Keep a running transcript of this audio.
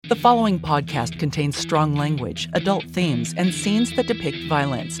The following podcast contains strong language, adult themes, and scenes that depict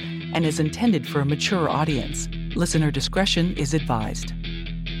violence and is intended for a mature audience. Listener discretion is advised.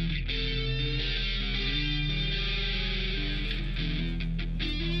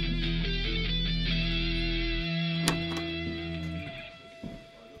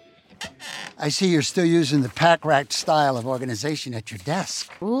 I see you're still using the pack-rat style of organization at your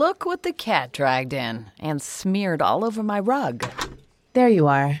desk. Look what the cat dragged in and smeared all over my rug. There you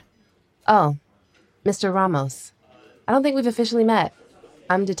are. Oh, Mr. Ramos. I don't think we've officially met.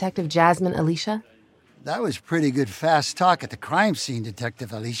 I'm Detective Jasmine Alicia. That was pretty good fast talk at the crime scene,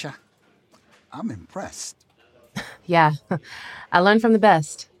 Detective Alicia. I'm impressed. Yeah, I learned from the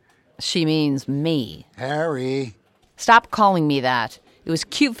best. She means me. Harry. Stop calling me that. It was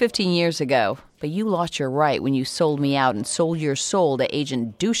cute 15 years ago, but you lost your right when you sold me out and sold your soul to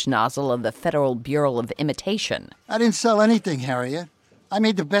Agent Douche Nozzle of the Federal Bureau of Imitation. I didn't sell anything, Harriet. I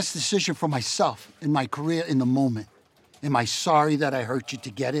made the best decision for myself in my career in the moment. Am I sorry that I hurt you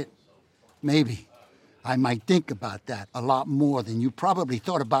to get it? Maybe. I might think about that a lot more than you probably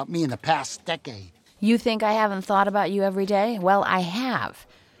thought about me in the past decade. You think I haven't thought about you every day? Well, I have.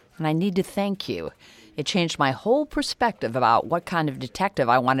 And I need to thank you. It changed my whole perspective about what kind of detective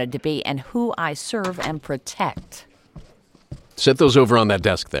I wanted to be and who I serve and protect. Set those over on that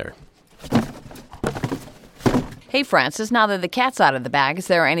desk there. Hey, Francis, now that the cat's out of the bag, is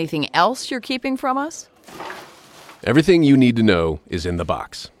there anything else you're keeping from us? Everything you need to know is in the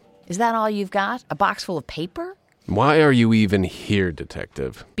box. Is that all you've got? A box full of paper? Why are you even here,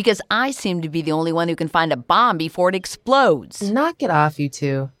 Detective? Because I seem to be the only one who can find a bomb before it explodes. Knock it off, you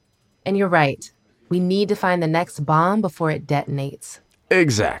two. And you're right. We need to find the next bomb before it detonates.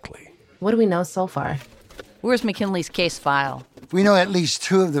 Exactly. What do we know so far? Where's McKinley's case file? We know at least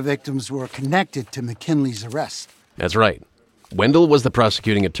 2 of the victims were connected to McKinley's arrest. That's right. Wendell was the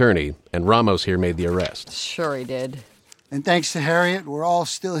prosecuting attorney, and Ramos here made the arrest. Sure he did. And thanks to Harriet, we're all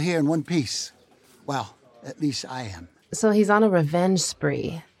still here in one piece. Well, at least I am. So he's on a revenge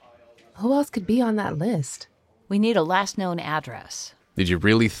spree. Who else could be on that list? We need a last known address. Did you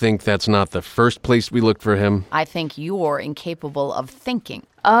really think that's not the first place we looked for him? I think you're incapable of thinking.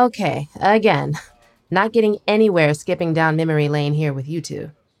 Okay, again. Not getting anywhere skipping down memory lane here with you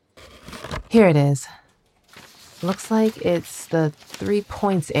two. Here it is. Looks like it's the 3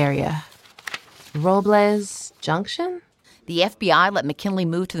 Points area. Robles Junction? The FBI let McKinley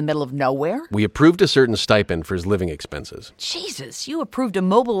move to the middle of nowhere? We approved a certain stipend for his living expenses. Jesus, you approved a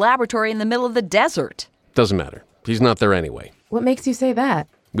mobile laboratory in the middle of the desert. Doesn't matter. He's not there anyway. What makes you say that?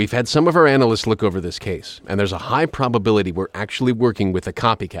 We've had some of our analysts look over this case, and there's a high probability we're actually working with a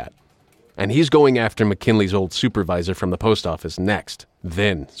copycat. And he's going after McKinley's old supervisor from the post office next.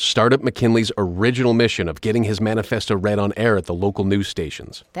 Then start up McKinley's original mission of getting his manifesto read on air at the local news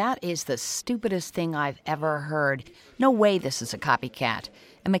stations. That is the stupidest thing I've ever heard. No way this is a copycat.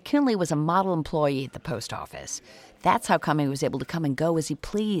 And McKinley was a model employee at the post office. That's how come he was able to come and go as he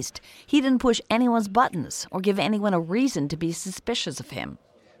pleased. He didn't push anyone's buttons or give anyone a reason to be suspicious of him.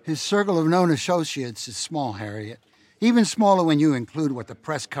 His circle of known associates is small, Harriet. Even smaller when you include what the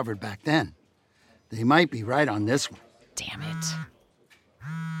press covered back then. They might be right on this one. Damn it.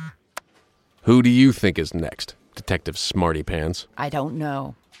 Who do you think is next, Detective Smarty Pants? I don't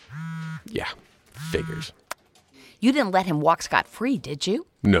know. Yeah, figures. You didn't let him walk scot-free, did you?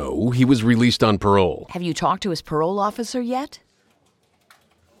 No, he was released on parole. Have you talked to his parole officer yet?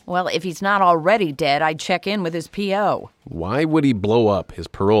 Well, if he's not already dead, I'd check in with his P.O. Why would he blow up his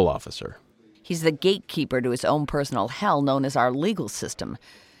parole officer? He's the gatekeeper to his own personal hell known as our legal system.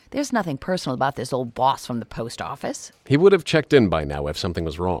 There's nothing personal about this old boss from the post office. He would have checked in by now if something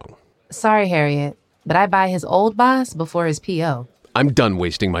was wrong. Sorry, Harriet, but I buy his old boss before his P.O. I'm done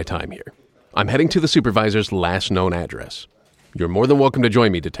wasting my time here. I'm heading to the supervisor's last known address. You're more than welcome to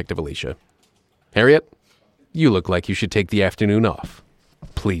join me, Detective Alicia. Harriet, you look like you should take the afternoon off.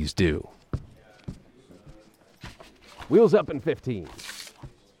 Please do. Wheels up in 15.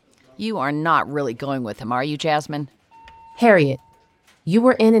 You are not really going with him, are you, Jasmine? Harriet, you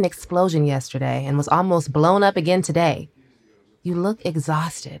were in an explosion yesterday and was almost blown up again today. You look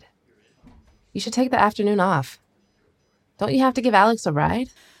exhausted. You should take the afternoon off. Don't you have to give Alex a ride?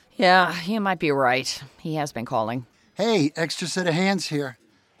 Yeah, you might be right. He has been calling. Hey, extra set of hands here.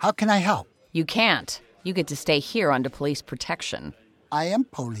 How can I help? You can't. You get to stay here under police protection. I am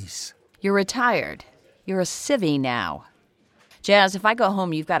police. You're retired. You're a civvy now. Jazz, if I go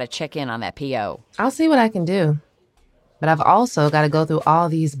home, you've got to check in on that P.O. I'll see what I can do. But I've also got to go through all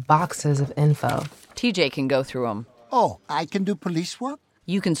these boxes of info. TJ can go through them. Oh, I can do police work?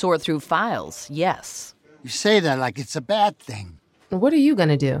 You can sort through files, yes. You say that like it's a bad thing. What are you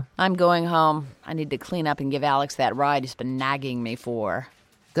gonna do? I'm going home. I need to clean up and give Alex that ride he's been nagging me for.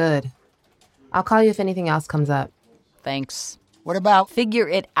 Good. I'll call you if anything else comes up. Thanks. What about Figure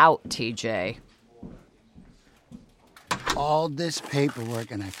it out, TJ. all this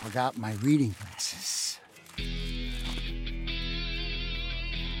paperwork and I forgot my reading glasses?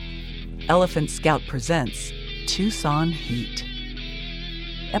 Elephant Scout presents Tucson Heat.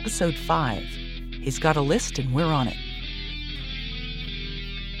 Episode 5. He's got a list and we're on it.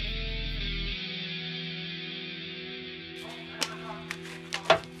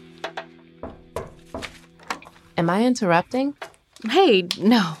 Am I interrupting? Hey,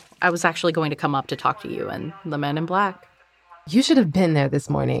 no. I was actually going to come up to talk to you and the men in black. You should have been there this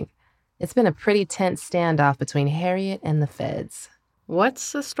morning. It's been a pretty tense standoff between Harriet and the feds.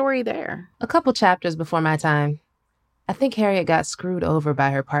 What's the story there? A couple chapters before my time. I think Harriet got screwed over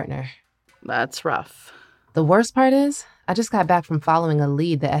by her partner. That's rough. The worst part is, I just got back from following a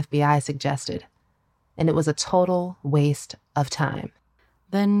lead the FBI suggested, and it was a total waste of time.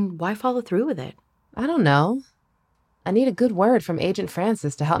 Then why follow through with it? I don't know. I need a good word from Agent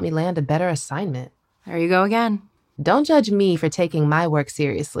Francis to help me land a better assignment. There you go again. Don't judge me for taking my work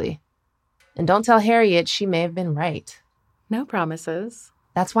seriously. And don't tell Harriet she may have been right. No promises.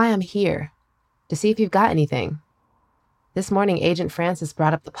 That's why I'm here, to see if you've got anything. This morning, Agent Francis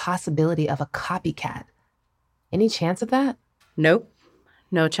brought up the possibility of a copycat. Any chance of that? Nope.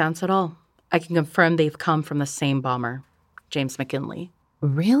 No chance at all. I can confirm they've come from the same bomber, James McKinley.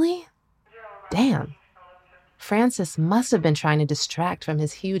 Really? Damn. Francis must have been trying to distract from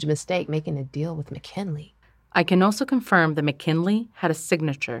his huge mistake making a deal with McKinley. I can also confirm that McKinley had a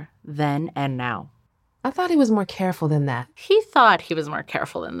signature then and now. I thought he was more careful than that. He thought he was more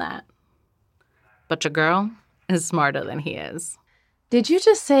careful than that. But your girl is smarter than he is. Did you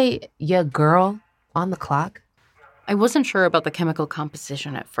just say your girl on the clock? I wasn't sure about the chemical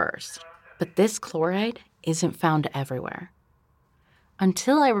composition at first, but this chloride isn't found everywhere.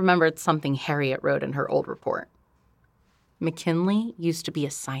 Until I remembered something Harriet wrote in her old report. McKinley used to be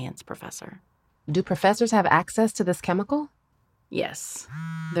a science professor. Do professors have access to this chemical? Yes,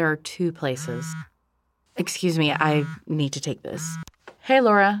 there are 2 places. Excuse me, I need to take this. Hey,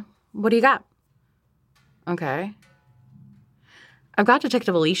 Laura, what do you got? Okay. I've got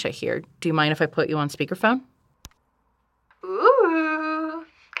Detective Alicia here. Do you mind if I put you on speakerphone? Ooh.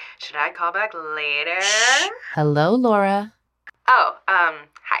 Should I call back later? Hello, Laura. Oh,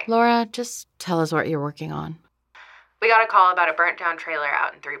 hi. Laura, just tell us what you're working on. We got a call about a burnt down trailer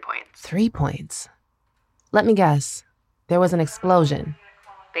out in 3 Points. 3 Points. Let me guess. There was an explosion.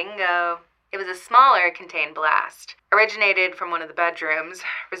 Bingo. It was a smaller contained blast. Originated from one of the bedrooms.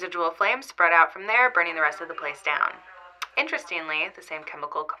 Residual flames spread out from there, burning the rest of the place down. Interestingly, the same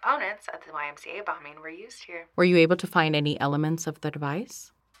chemical components of the YMCA bombing were used here. Were you able to find any elements of the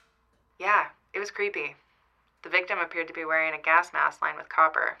device? Yeah, it was creepy. The victim appeared to be wearing a gas mask lined with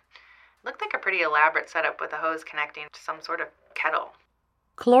copper. Looked like a pretty elaborate setup with a hose connecting to some sort of kettle.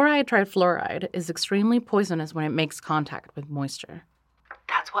 Chloride trifluoride is extremely poisonous when it makes contact with moisture.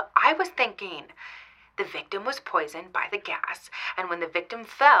 That's what I was thinking. The victim was poisoned by the gas, and when the victim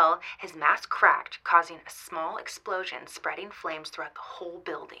fell, his mask cracked, causing a small explosion, spreading flames throughout the whole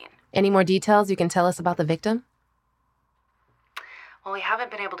building. Any more details you can tell us about the victim? Well, we haven't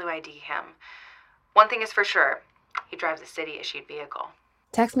been able to ID him. One thing is for sure, he drives a city-issued vehicle.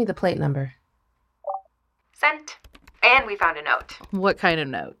 Text me the plate number. Sent. And we found a note. What kind of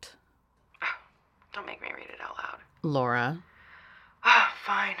note? Don't make me read it out loud. Laura.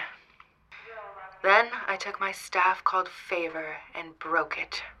 Fine. Then I took my staff called Favor and broke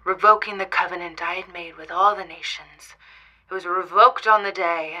it, revoking the covenant I had made with all the nations. It was revoked on the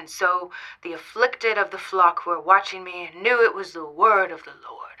day, and so the afflicted of the flock who were watching me knew it was the word of the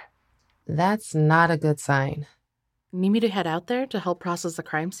Lord. That's not a good sign. Need me to head out there to help process the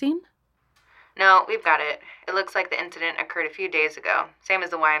crime scene? No, we've got it. It looks like the incident occurred a few days ago, same as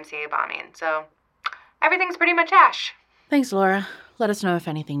the YMCA bombing, so everything's pretty much ash. Thanks, Laura. Let us know if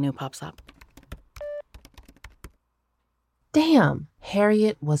anything new pops up. Damn,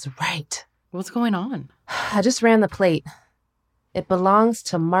 Harriet was right. What's going on? I just ran the plate. It belongs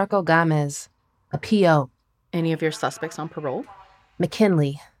to Marco Gomez, a PO. Any of your suspects on parole?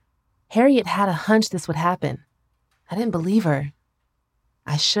 McKinley. Harriet had a hunch this would happen. I didn't believe her.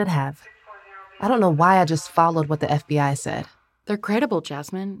 I should have. I don't know why I just followed what the FBI said. They're credible,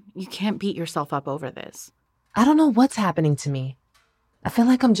 Jasmine. You can't beat yourself up over this. I don't know what's happening to me. I feel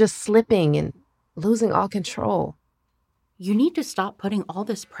like I'm just slipping and losing all control. You need to stop putting all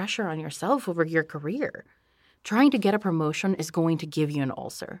this pressure on yourself over your career. Trying to get a promotion is going to give you an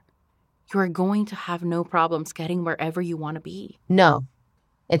ulcer. You are going to have no problems getting wherever you want to be. No,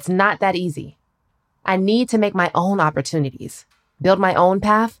 it's not that easy. I need to make my own opportunities, build my own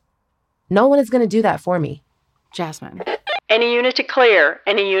path. No one is going to do that for me. Jasmine. Any unit to clear.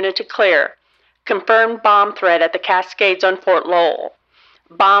 Any unit to clear. Confirmed bomb threat at the Cascades on Fort Lowell.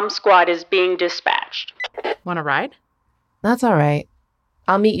 Bomb squad is being dispatched. Want to ride? That's all right.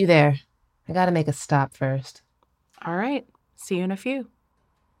 I'll meet you there. I gotta make a stop first. All right. See you in a few.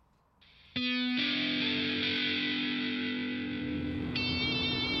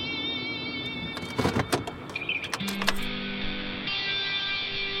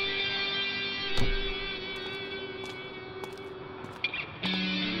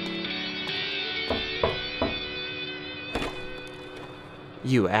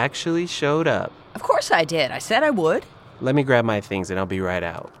 You actually showed up. Of course I did. I said I would. Let me grab my things and I'll be right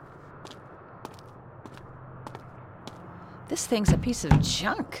out. This thing's a piece of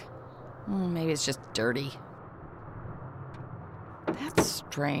junk. Maybe it's just dirty. That's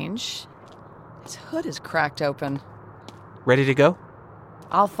strange. Its hood is cracked open. Ready to go?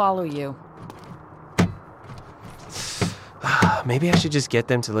 I'll follow you. Maybe I should just get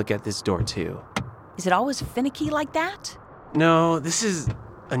them to look at this door too. Is it always finicky like that? No, this is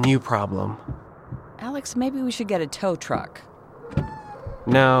a new problem. Alex, maybe we should get a tow truck.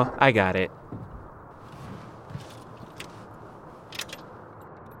 No, I got it.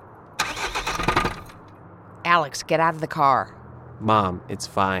 Alex, get out of the car. Mom, it's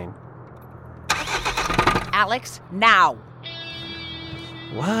fine. Alex, now.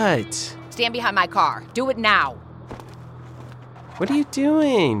 What? Stand behind my car. Do it now. What are you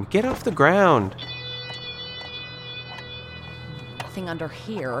doing? Get off the ground. Nothing under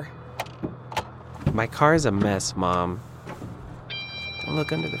here. My car's a mess, Mom. Don't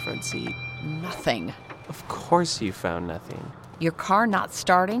look under the front seat. Nothing. Of course you found nothing. Your car not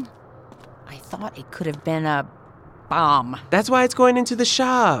starting? I thought it could have been a bomb. That's why it's going into the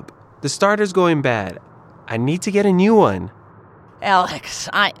shop. The starter's going bad. I need to get a new one. Alex,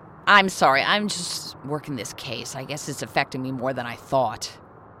 I'm sorry. I'm just working this case. I guess it's affecting me more than I thought.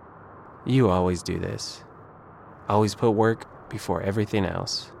 You always do this. Always put work before everything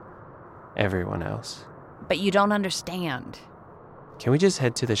else. Everyone else. But you don't understand. Can we just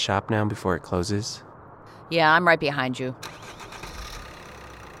head to the shop now before it closes? Yeah, I'm right behind you.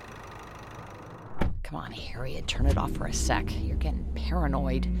 Come on, Harriet, turn it off for a sec. You're getting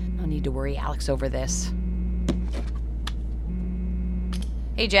paranoid. No need to worry Alex over this.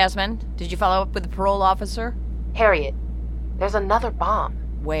 Hey, Jasmine, did you follow up with the parole officer? Harriet, there's another bomb.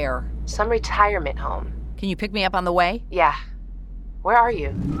 Where? Some retirement home. Can you pick me up on the way? Yeah. Where are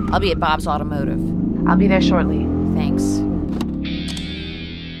you? I'll be at Bob's Automotive. I'll be there shortly. Thanks.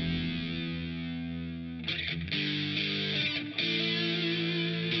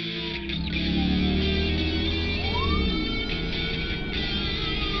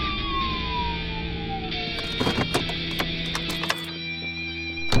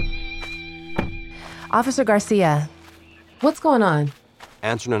 Officer Garcia, what's going on?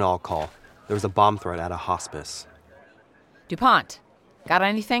 Answering an all call. There was a bomb threat at a hospice. DuPont, got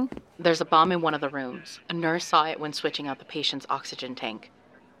anything? There's a bomb in one of the rooms. A nurse saw it when switching out the patient's oxygen tank.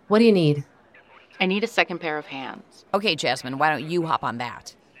 What do you need? I need a second pair of hands. Okay, Jasmine, why don't you hop on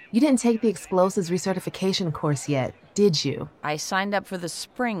that? You didn't take the explosives recertification course yet, did you? I signed up for the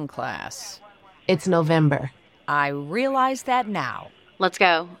spring class. It's November. I realize that now. Let's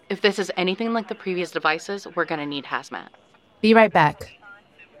go. If this is anything like the previous devices, we're gonna need hazmat. Be right back.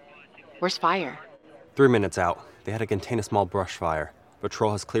 Where's fire? 3 minutes out. They had to contain a small brush fire.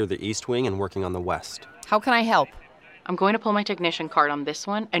 Patrol has cleared the east wing and working on the west. How can I help? I'm going to pull my technician card on this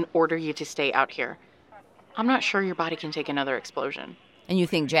one and order you to stay out here. I'm not sure your body can take another explosion. And you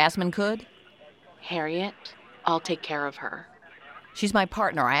think Jasmine could? Harriet, I'll take care of her. She's my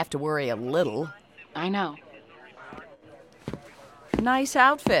partner. I have to worry a little. I know. Nice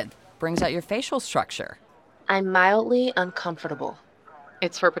outfit. Brings out your facial structure. I'm mildly uncomfortable.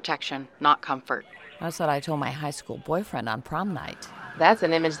 It's for protection, not comfort. That's what I told my high school boyfriend on prom night. That's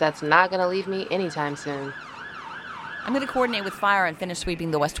an image that's not going to leave me anytime soon. I'm going to coordinate with fire and finish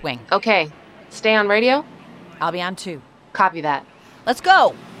sweeping the West Wing. Okay. Stay on radio? I'll be on too. Copy that. Let's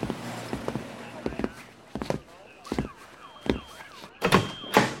go!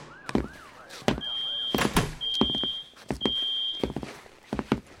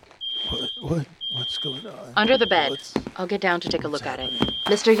 What's going on? Under the bed. I'll get down to take a look at it.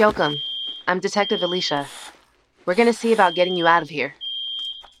 Mr. Yoakum, I'm Detective Alicia. We're going to see about getting you out of here.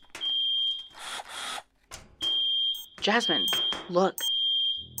 Jasmine, look.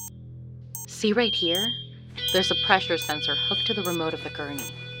 See right here? There's a pressure sensor hooked to the remote of the gurney.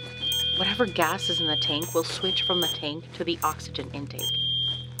 Whatever gas is in the tank will switch from the tank to the oxygen intake.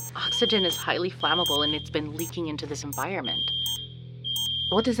 Oxygen is highly flammable and it's been leaking into this environment.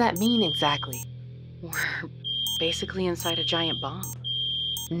 What does that mean exactly? We're basically inside a giant bomb.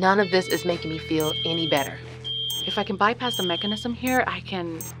 None of this is making me feel any better. If I can bypass the mechanism here, I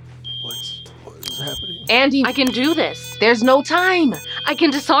can... What is happening? Andy! I can do this! There's no time! I can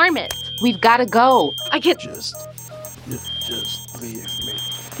disarm it! We've gotta go! I can... Just leave me.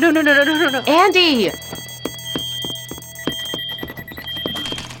 No. Andy!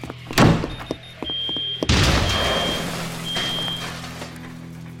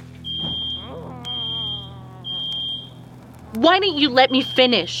 Why didn't you let me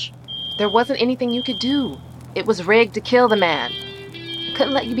finish? There wasn't anything you could do. It was rigged to kill the man.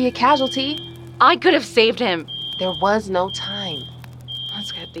 Couldn't let you be a casualty. I could have saved him. There was no time.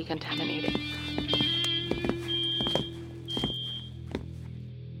 Let's get decontaminated.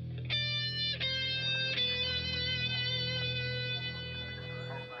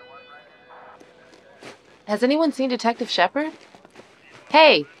 Has anyone seen Detective Shepard?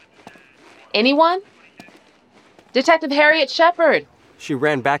 Hey! Anyone? Detective Harriet Shepard! She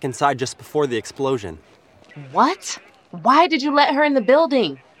ran back inside just before the explosion. What? Why did you let her in the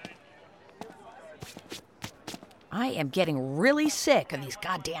building? I am getting really sick of these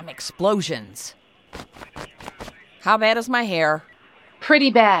goddamn explosions. How bad is my hair? Pretty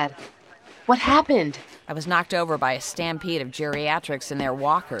bad. What happened? I was knocked over by a stampede of geriatrics in their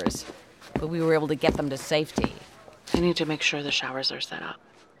walkers, but we were able to get them to safety. I need to make sure the showers are set up.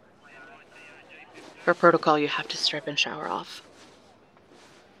 For protocol, you have to strip and shower off.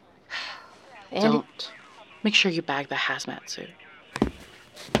 Don't. Make sure you bag the hazmat suit.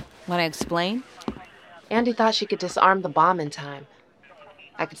 Want to explain? Andy thought she could disarm the bomb in time.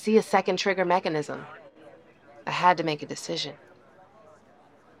 I could see a second trigger mechanism. I had to make a decision.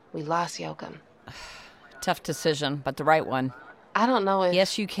 We lost Yoakum. Tough decision, but the right one. I don't know if...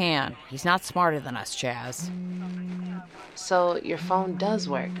 Yes, you can. He's not smarter than us, Chaz. So your phone does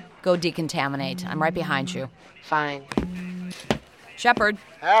work? Go decontaminate. I'm right behind you. Fine. Shepard.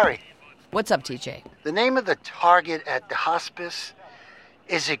 Harry. What's up, TJ? The name of the target at the hospice,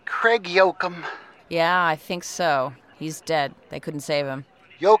 is it Craig Yoakum? Yeah, I think so. He's dead. They couldn't save him.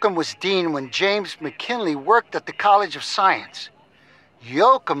 Yoakum was dean when James McKinley worked at the College of Science.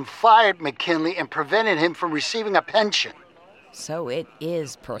 Yoakum fired McKinley and prevented him from receiving a pension. So it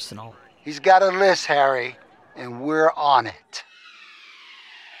is personal. He's got a list, Harry, and we're on it.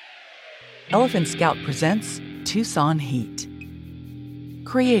 Elephant Scout presents Tucson Heat.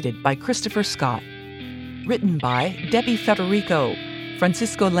 Created by Christopher Scott. Written by Debbie Federico,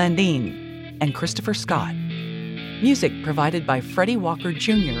 Francisco Landin, and Christopher Scott. Music provided by Freddie Walker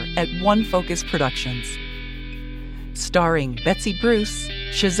Jr. at One Focus Productions. Starring Betsy Bruce,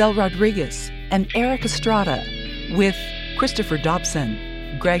 Chazelle Rodriguez, and Eric Estrada, with Christopher Dobson,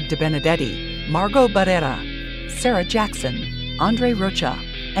 Greg DeBenedetti, Margot Barrera, Sarah Jackson, Andre Rocha,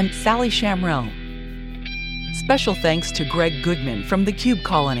 and Sally Shamrell. Special thanks to Greg Goodman from the Cube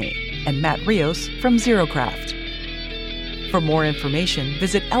Colony and Matt Rios from ZeroCraft. For more information,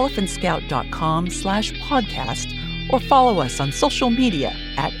 visit elephantscout.com/podcast or follow us on social media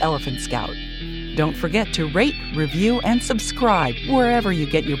at Elephant Scout. Don't forget to rate, review, and subscribe wherever you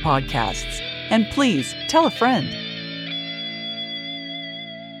get your podcasts. And please tell a friend.